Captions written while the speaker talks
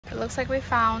It looks like we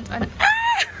found an...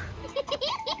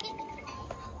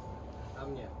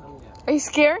 Are you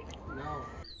scared? No.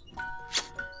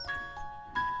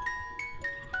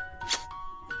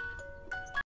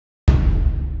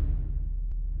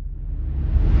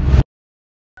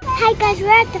 Hi guys, we're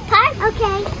at the park.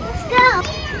 Okay, let's go.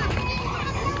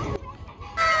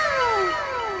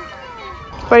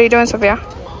 What are you doing, Sophia?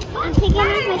 I'm taking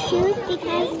off my shoes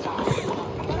because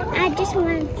I just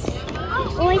want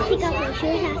always take off my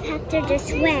shoes after the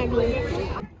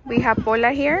swim. We have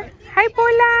Bola here. Hi,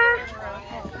 Bola.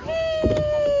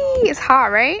 Hey. It's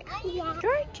hot, right? Yeah.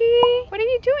 Georgie, what are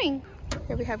you doing?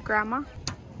 Here we have Grandma.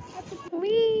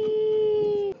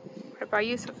 Whee. What about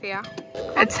you, Sophia?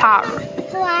 It's hot.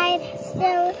 Slide,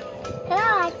 still,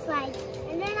 I like slides,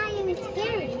 and they're not even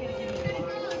scary.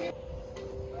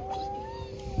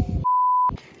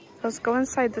 Let's go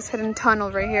inside this hidden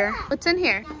tunnel right here. What's in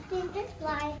here? Just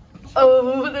slide.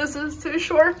 Oh, this is too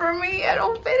short for me. I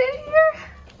don't fit in here.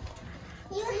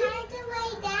 You have to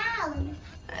lay down.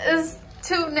 It's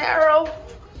too narrow.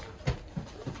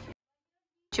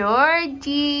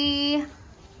 Georgie.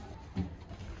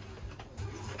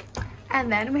 And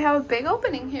then we have a big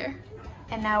opening here.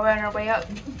 And now we're on our way up.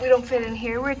 We don't fit in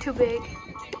here. We're too big.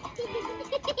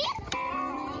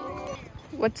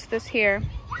 What's this here?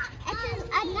 It's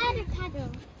another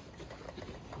tunnel.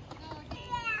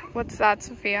 What's that,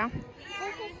 Sophia? This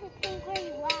is the thing where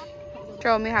you walk.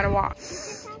 Show me how to walk.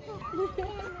 You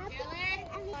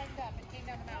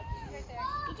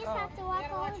just have to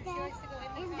walk over there,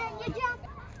 and then you jump.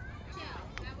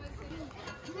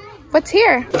 What's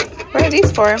here? What are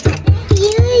these for?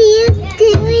 You're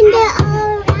doing the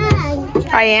all wrong.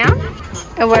 I am?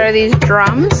 And what are these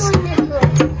drums?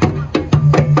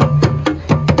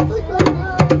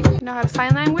 You know how to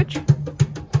sign language?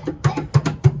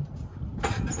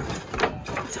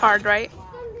 It's hard, right?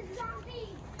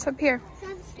 It's up here.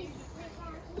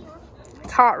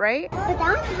 It's hot, right? But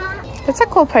that's hot. It's a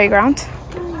cool playground. I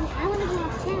want to go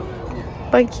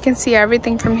upstairs. Like you can see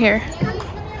everything from here.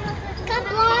 Come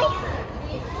on.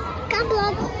 Come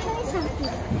on. Try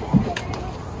something.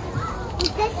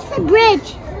 This is a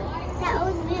bridge. That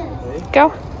was new.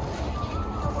 Go.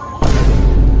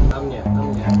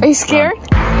 Are you scared?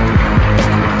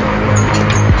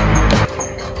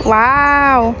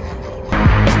 Wow.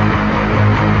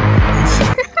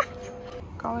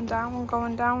 Going down,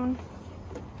 going down.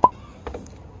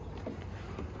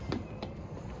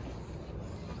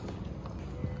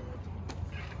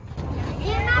 Do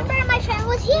you remember my friend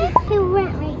was here? He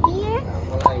went right here,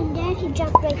 and then he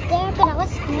jumped right there, but I was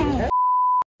scared.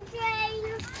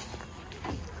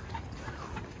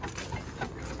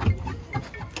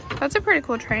 That's a pretty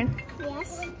cool train.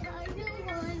 Yes.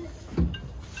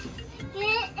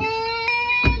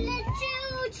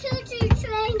 Choo-choo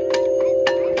train.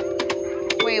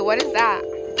 Wait, what is that?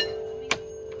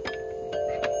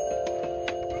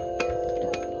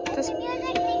 This...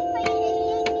 Music thing for you to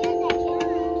sing music.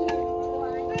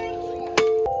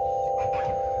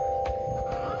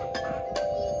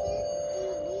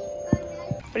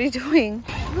 What are you doing?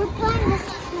 We're playing this,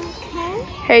 okay?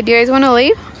 Hey, do you guys want to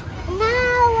leave? No.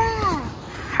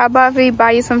 How about if we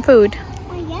buy you some food? Yes,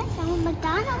 I want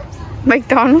McDonald's.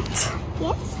 McDonald's?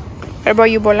 Yes. What about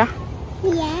you, Bola?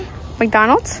 Yeah.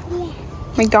 McDonald's? Yeah.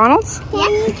 McDonald's?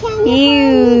 Yes. Can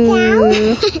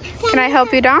Ew. Can I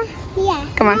help you down? Yeah.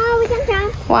 Come on. No, we can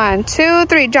jump. 1, 2,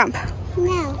 3, jump.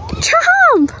 No.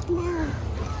 Jump! No.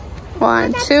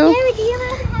 1, That's 2. scary. Do you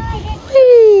know how I get?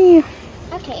 Whee!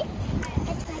 Okay.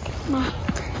 It's like,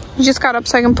 You just got up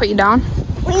so I can put you down.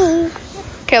 wee.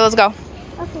 Okay, let's go.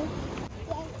 Okay.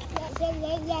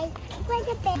 Yay. Like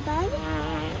a big bug.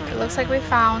 It looks like we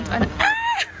found an...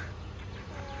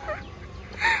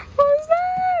 What was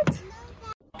that?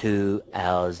 2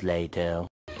 hours later.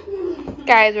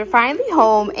 Guys, we're finally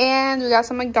home and we got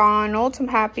some McDonald's, some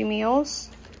Happy Meals.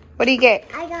 What do you get?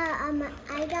 I got a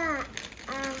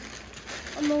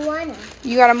Moana.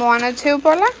 You got a Moana too,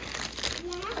 Bola? Yeah.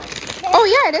 Oh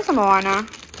yeah, it is a Moana.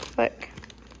 Look.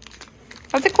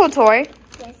 That's a cool toy.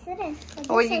 Yes, it is.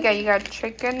 What did you get? You got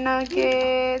chicken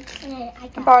nuggets. I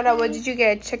got Bola, what did you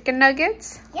get? Chicken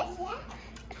nuggets? Yes,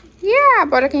 Yeah,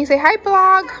 Bola, can you say hi,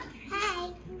 vlog? Hi.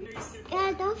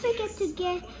 Don't forget to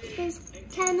give this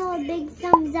channel a big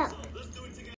thumbs up.